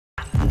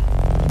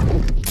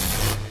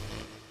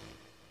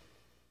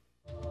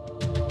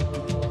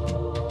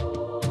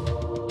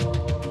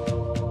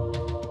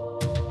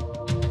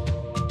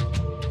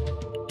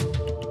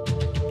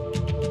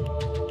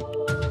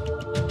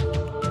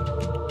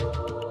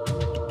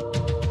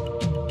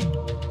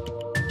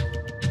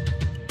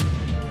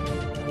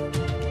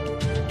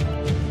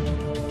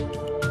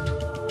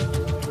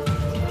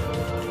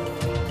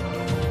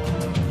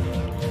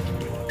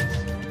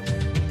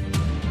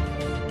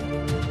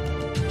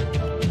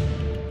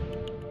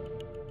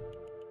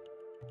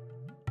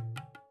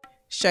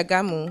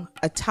Shagamu,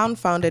 a town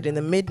founded in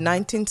the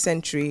mid-19th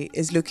century,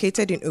 is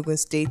located in Ogun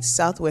State,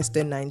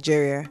 southwestern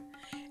Nigeria.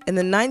 In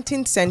the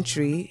 19th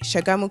century,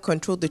 Shagamu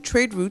controlled the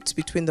trade routes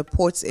between the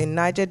ports in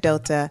Niger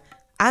Delta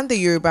and the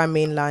Yoruba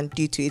mainland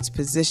due to its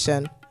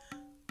position.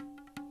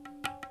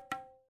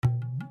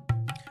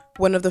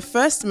 One of the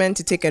first men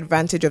to take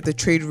advantage of the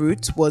trade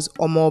routes was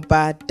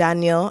Omoba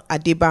Daniel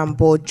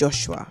Adebambo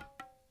Joshua.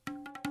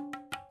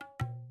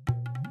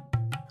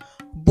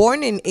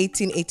 Born in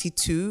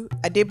 1882,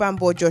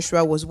 Adebambo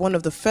Joshua was one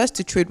of the first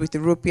to trade with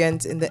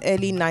Europeans in the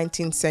early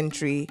 19th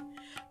century.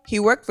 He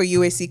worked for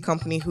UAC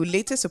Company, who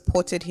later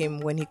supported him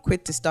when he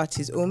quit to start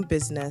his own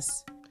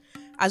business.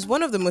 As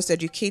one of the most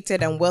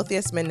educated and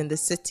wealthiest men in the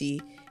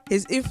city,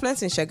 his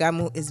influence in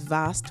Shagamu is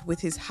vast, with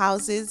his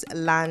houses,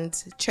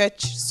 land,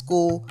 church,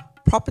 school,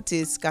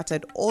 properties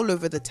scattered all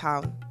over the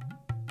town.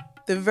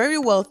 The very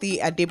wealthy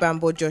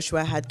Adebambo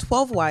Joshua had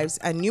 12 wives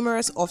and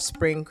numerous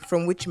offspring,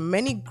 from which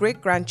many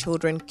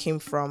great-grandchildren came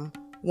from.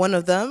 One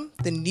of them,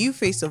 the new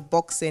face of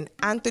boxing,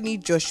 Anthony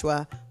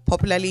Joshua,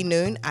 popularly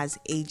known as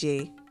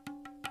AJ.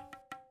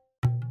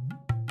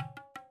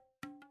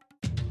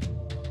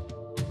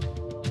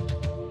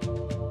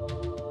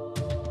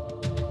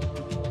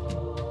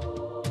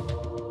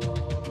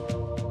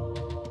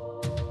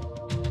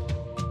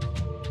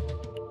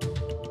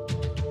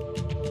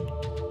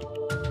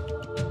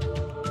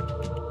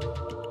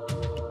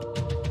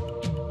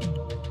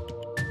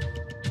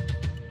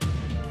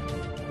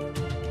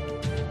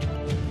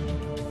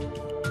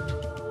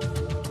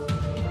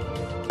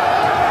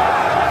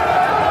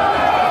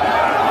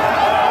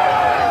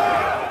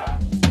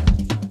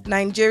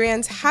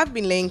 Nigerians have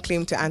been laying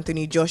claim to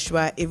Anthony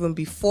Joshua even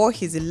before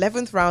his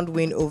 11th round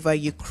win over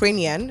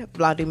Ukrainian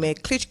Vladimir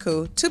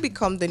Klitschko to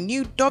become the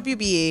new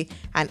WBA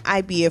and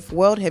IBF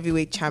World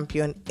Heavyweight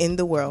Champion in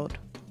the world.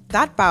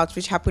 That bout,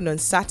 which happened on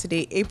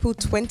Saturday, April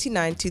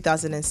 29,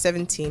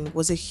 2017,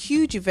 was a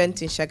huge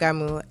event in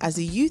Shagamu as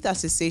the Youth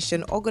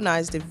Association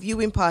organized a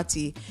viewing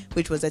party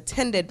which was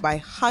attended by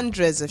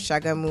hundreds of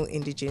Shagamu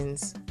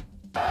indigenes.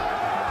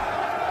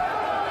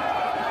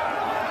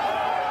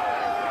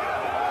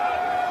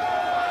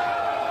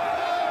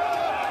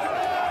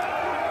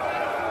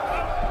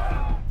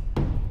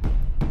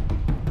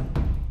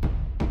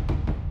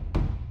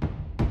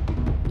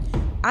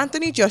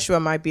 Anthony Joshua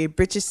might be a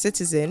British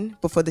citizen,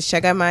 but for the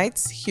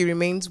Shagamites, he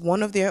remains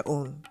one of their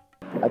own.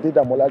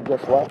 Adedamola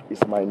Joshua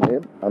is my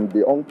name. I'm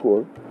the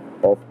uncle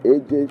of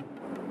AJ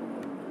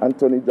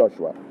Anthony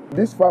Joshua.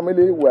 This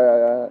family,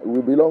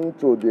 we belong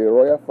to the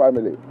royal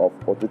family of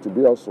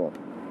Otutubiosun,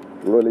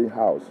 Rolling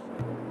House.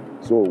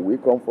 So we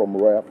come from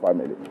royal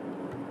family.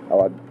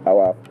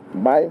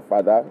 My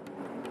father,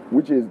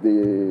 which is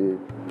the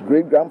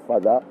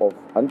great-grandfather of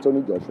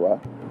Anthony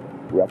Joshua,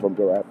 we are from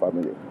the royal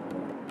family.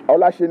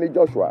 Olasheni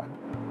Joshua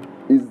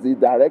is the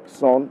direct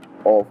son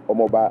of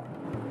Omoba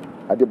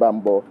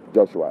Adebambo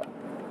Joshua.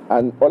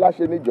 And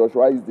Olasheni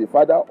Joshua is the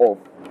father of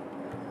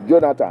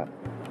Jonathan.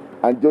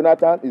 And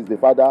Jonathan is the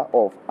father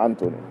of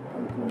Anthony.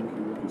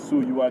 So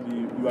you are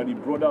the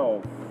brother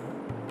of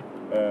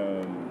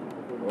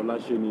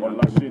Olasheni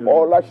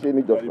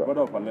Joshua. You are the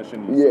brother of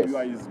Olasheni. Yes. So you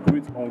are his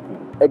great uncle.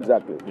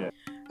 Exactly. Yeah.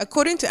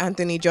 According to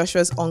Anthony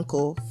Joshua's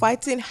uncle,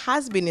 fighting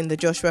has been in the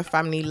Joshua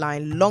family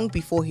line long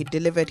before he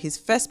delivered his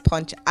first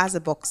punch as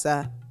a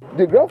boxer.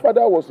 The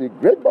grandfather was a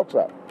great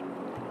boxer.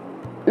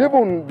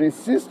 Even the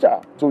sister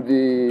to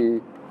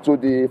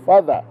the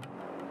father,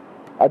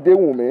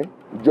 Adewume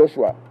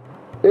Joshua,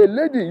 a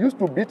lady used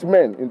to beat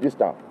men in this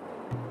town.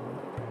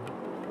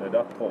 They're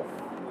that tough.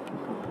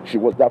 She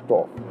was that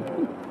tough.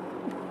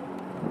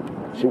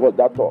 She was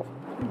that tough.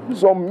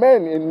 Some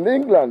men in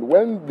England,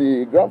 when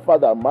the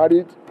grandfather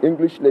married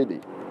English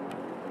lady,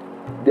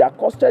 they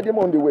accosted him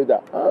on the way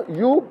that,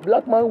 you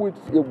black man with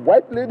a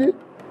white lady,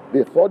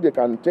 they thought they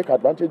can take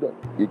advantage of.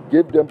 He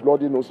gave them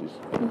bloody noses.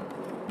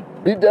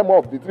 Beat them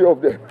up, the three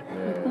of them.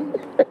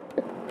 Yeah.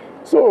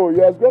 So he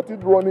has got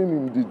it running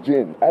in the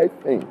gene, I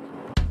think.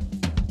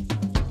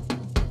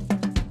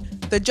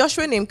 The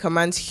Joshua name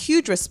commands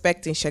huge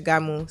respect in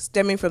Shagamu,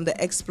 stemming from the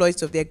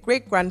exploits of their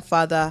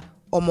great-grandfather,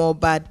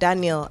 Omoba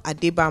Daniel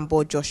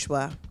Adebambo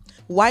Joshua.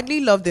 Widely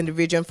loved in the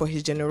region for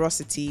his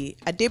generosity,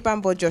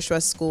 Adebambo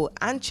Joshua School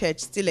and Church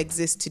still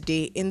exist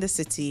today in the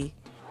city.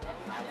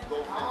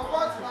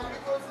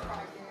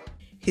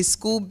 His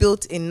school,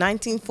 built in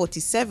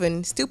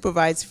 1947, still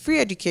provides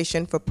free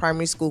education for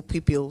primary school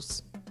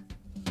pupils.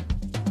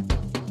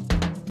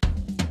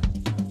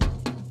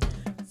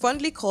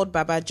 Fondly called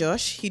Baba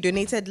Josh, he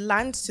donated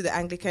land to the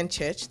Anglican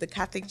Church, the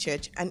Catholic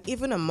Church, and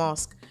even a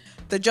mosque.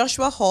 The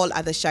Joshua Hall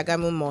at the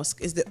Shagamu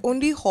Mosque is the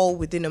only hall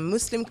within a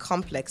Muslim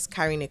complex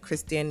carrying a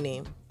Christian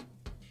name.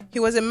 He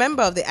was a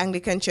member of the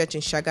Anglican Church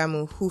in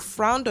Shagamu who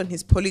frowned on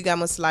his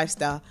polygamous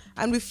lifestyle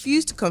and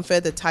refused to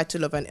confer the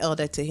title of an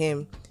elder to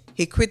him.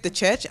 He quit the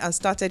church and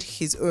started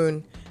his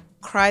own,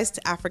 Christ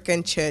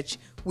African Church,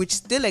 which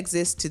still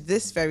exists to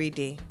this very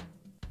day.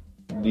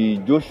 The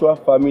Joshua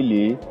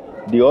family,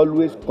 they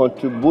always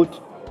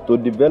contribute to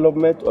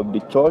development of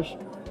the church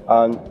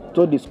and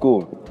to the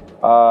school.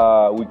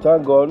 We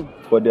thank God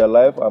for their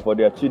life and for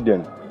their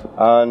children.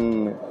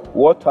 And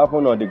what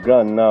happened on the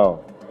ground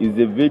now is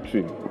a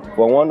victory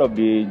for one of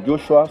the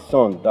Joshua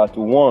sons that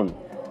won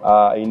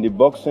in the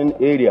boxing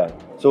area.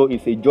 So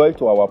it's a joy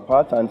to our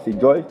part and it's a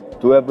joy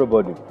to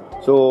everybody.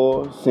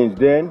 So since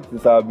then,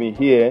 since I've been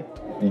here,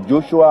 the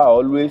Joshua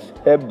always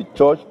help the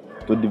church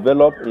to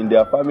develop in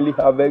their family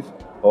harvest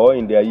or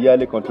in their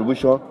yearly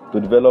contribution to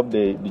develop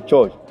the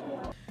church.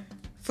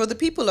 For the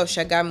people of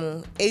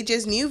Shagamu,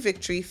 AJ's new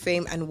victory,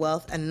 fame and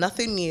wealth are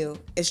nothing new.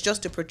 It's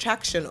just a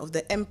protraction of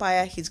the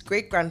empire his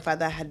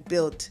great-grandfather had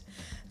built.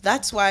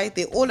 That's why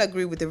they all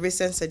agree with the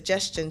recent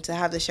suggestion to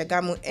have the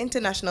Shagamu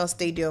International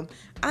Stadium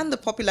and the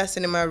popular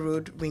cinema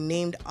road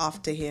renamed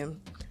after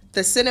him.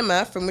 The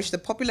cinema, from which the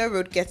popular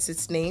road gets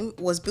its name,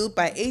 was built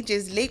by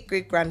AJ's late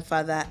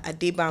great-grandfather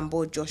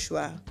Adebambo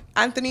Joshua.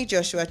 Anthony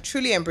Joshua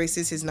truly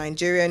embraces his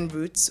Nigerian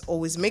roots,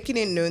 always making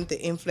it known the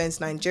influence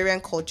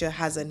Nigerian culture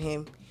has on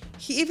him.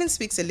 He even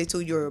speaks a little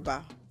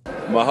Yoruba.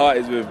 My heart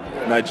is with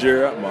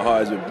Nigeria, my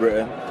heart is with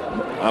Britain.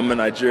 I'm a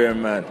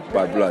Nigerian man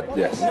by blood,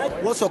 yes.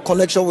 What's your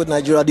connection with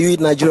Nigeria? Do you eat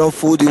Nigerian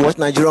food? Do you watch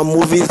Nigerian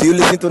movies? Do you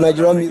listen to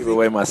Nigerian music? Give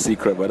away my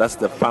secret, but that's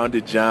the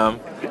pounded jam,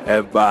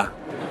 eba,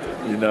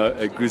 you know,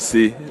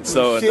 egusi.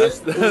 So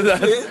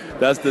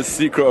that's the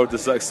secret of the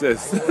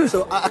success.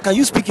 So can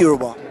you speak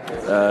Yoruba?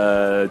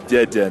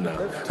 Dear now.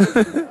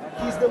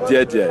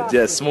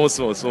 Dear, small.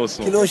 Kilo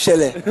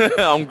shele.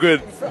 I'm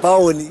good.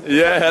 Baoni.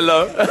 Yeah,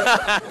 hello.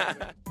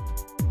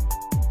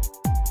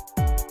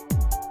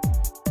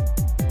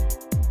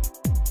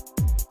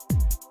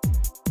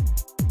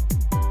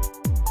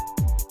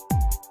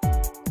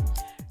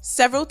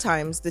 Several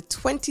times, the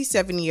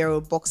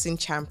 27-year-old boxing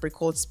champ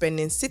recalled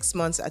spending 6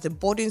 months at a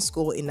boarding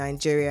school in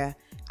Nigeria,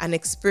 an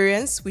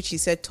experience which he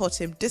said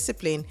taught him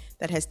discipline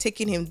that has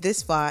taken him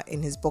this far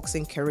in his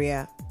boxing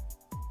career.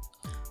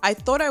 I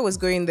thought I was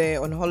going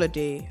there on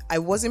holiday. I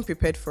wasn't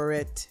prepared for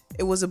it.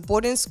 It was a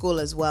boarding school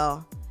as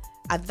well.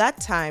 At that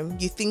time,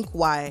 you think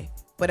why,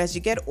 but as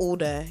you get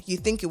older, you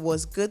think it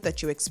was good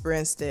that you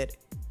experienced it.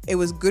 It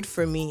was good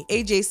for me,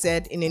 AJ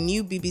said in a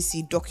new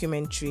BBC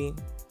documentary.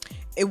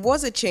 It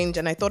was a change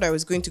and I thought I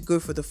was going to go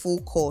for the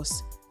full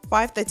course.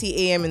 5:30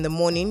 a.m. in the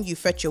morning, you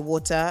fetch your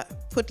water,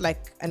 put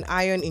like an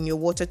iron in your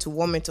water to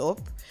warm it up.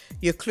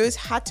 Your clothes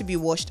had to be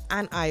washed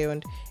and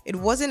ironed. It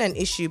wasn't an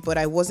issue, but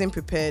I wasn't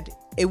prepared.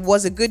 It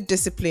was a good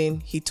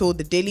discipline, he told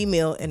the Daily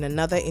Mail in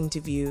another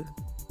interview.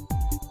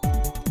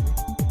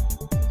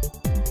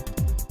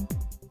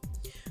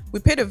 We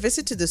paid a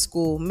visit to the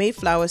school,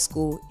 Mayflower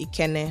School,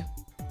 Ikenne.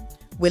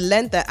 We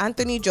learned that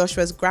Anthony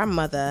Joshua's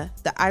grandmother,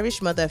 the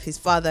Irish mother of his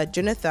father,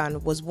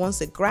 Jonathan, was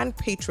once a grand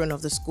patron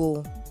of the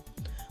school.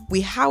 We,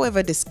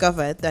 however,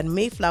 discovered that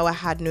Mayflower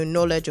had no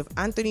knowledge of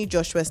Anthony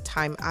Joshua's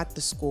time at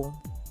the school.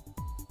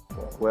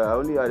 Well, I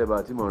only heard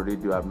about him on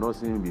radio. I've not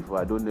seen him before.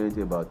 I don't know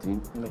anything about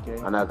him. Okay.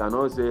 And I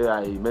cannot say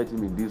I met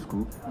him in this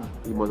school.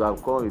 He must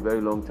have come a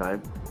very long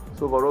time.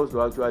 So for us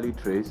to actually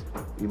trace,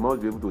 he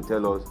must be able to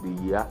tell us the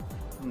year,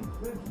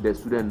 the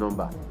student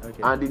number,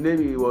 and the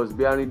name he was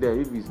bearing there,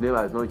 if his name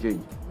has not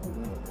changed.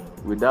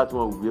 With that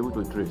one, we'll be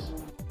able to trace.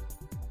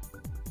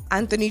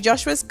 Anthony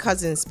Joshua's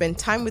cousin spent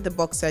time with the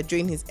boxer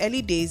during his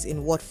early days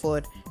in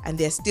Watford, and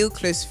they're still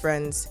close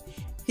friends.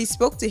 He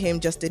spoke to him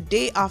just a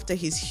day after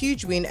his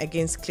huge win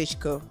against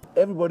Klitschko.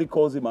 Everybody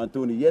calls him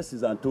Anthony. Yes,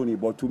 he's Anthony,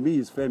 but to me,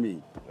 he's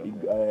Femi. He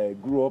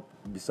grew up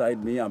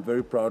beside me. I'm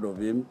very proud of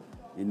him.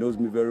 He knows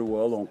me very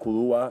well on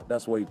Kuluwa.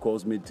 That's what he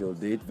calls me till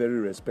date. Very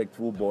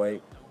respectful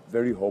boy,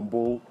 very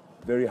humble,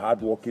 very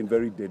hardworking,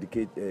 very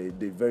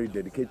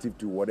dedicated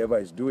to whatever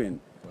he's doing.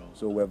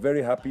 So we're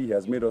very happy. He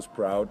has made us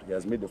proud. He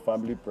has made the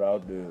family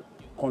proud, the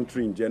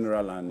country in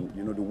general, and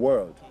the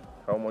world.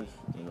 How much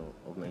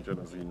of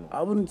Nigeria does he know?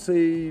 I wouldn't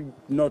say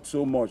not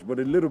so much, but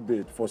a little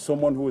bit. For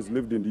someone who has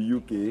lived in the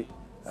UK,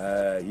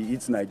 he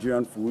eats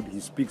Nigerian food. He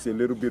speaks a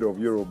little bit of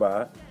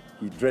Yoruba.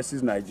 He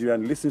dresses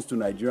Nigerian, listens to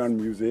Nigerian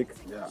music.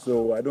 Yeah.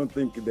 So I don't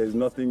think there's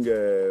nothing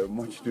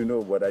much to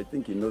know, but I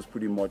think he knows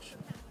pretty much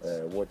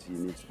what he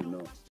needs to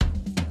know.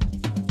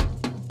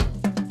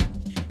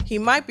 He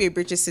might be a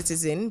British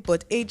citizen,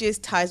 but AJ's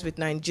ties with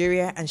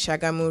Nigeria and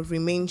Shagamu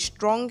remain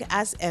strong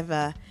as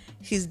ever.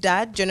 His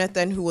dad,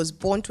 Jonathan, who was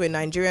born to a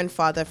Nigerian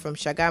father from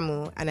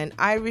Shagamu and an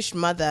Irish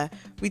mother,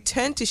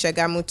 returned to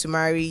Shagamu to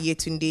marry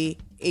Yetunde,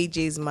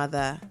 AJ's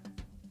mother.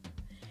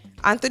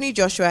 Anthony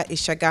Joshua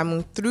is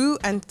Shagamu through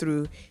and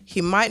through.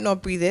 He might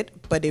not breathe it,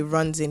 but it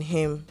runs in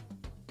him.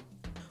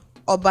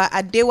 Oba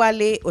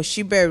Adewale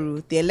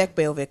Oshiberu, the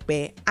Elekpe of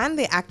Ekpe, and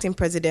the acting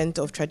president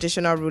of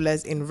traditional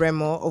rulers in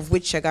Remo, of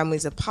which Shagamu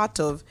is a part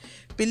of,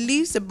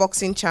 believes the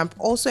boxing champ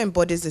also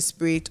embodies the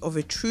spirit of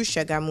a true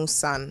Shagamu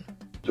son.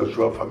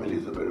 Joshua family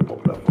is a very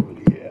popular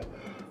family here.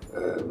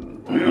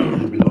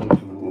 They belong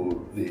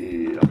to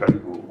the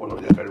Akaribo, one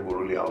of the Akaribo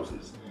ruling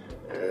houses.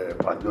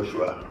 But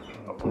Joshua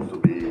happens to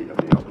be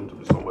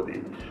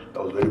somebody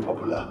that was very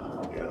popular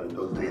in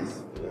those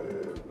days.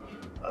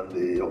 And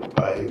they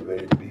occupy a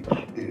very big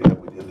area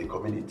within the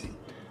community.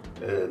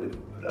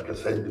 Like I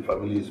said, the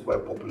family is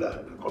quite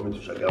popular. If you come into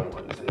Shagamu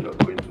and you say you're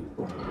going to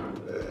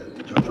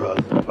the Joshua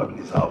Joshua's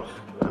family's house.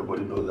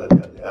 Everybody knows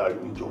that they are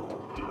in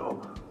Joko, you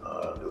know.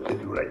 They'll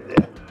take you right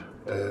there.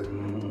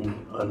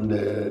 And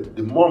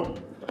the mom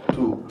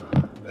too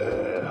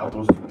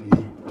happens to be,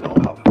 you know,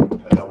 half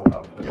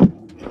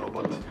Shagamu, you know,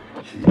 but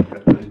she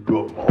actually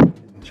grew up more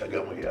in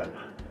Shagamu here.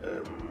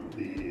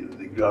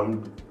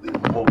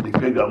 The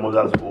great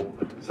grandmother's home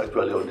is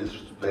actually on this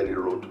very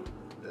road,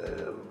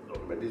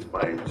 on this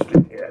main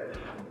street here.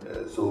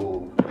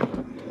 So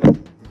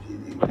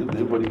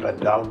everybody can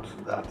doubt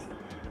that,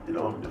 you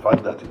know, the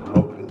fact that he grew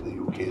up in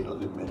the UK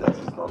doesn't mean that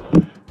it's not.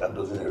 That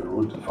doesn't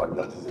erode the fact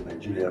that he's a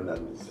Nigerian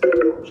and he's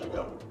from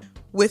Shagamu.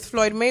 With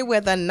Floyd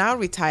Mayweather now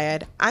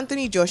retired,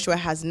 Anthony Joshua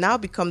has now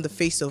become the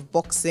face of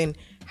boxing,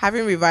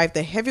 having revived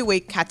the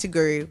heavyweight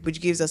category, which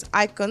gives us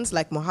icons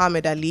like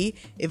Muhammad Ali,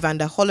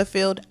 Evander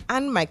Holyfield,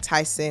 and Mike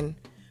Tyson.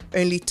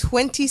 Only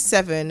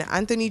 27,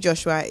 Anthony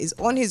Joshua is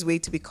on his way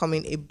to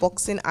becoming a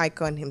boxing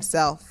icon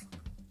himself.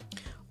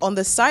 On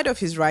the side of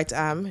his right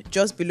arm,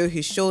 just below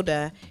his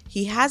shoulder,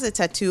 he has a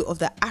tattoo of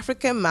the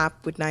African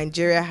map with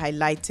Nigeria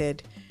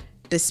highlighted.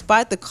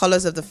 Despite the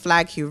colors of the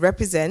flag he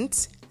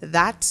represents,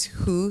 that's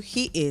who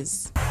he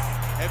is.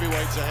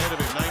 Heavyweights ahead of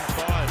him, name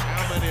 5.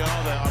 How many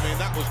are there? I mean,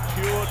 that was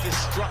pure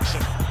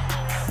destruction.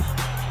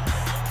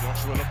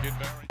 Joshua looking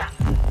very...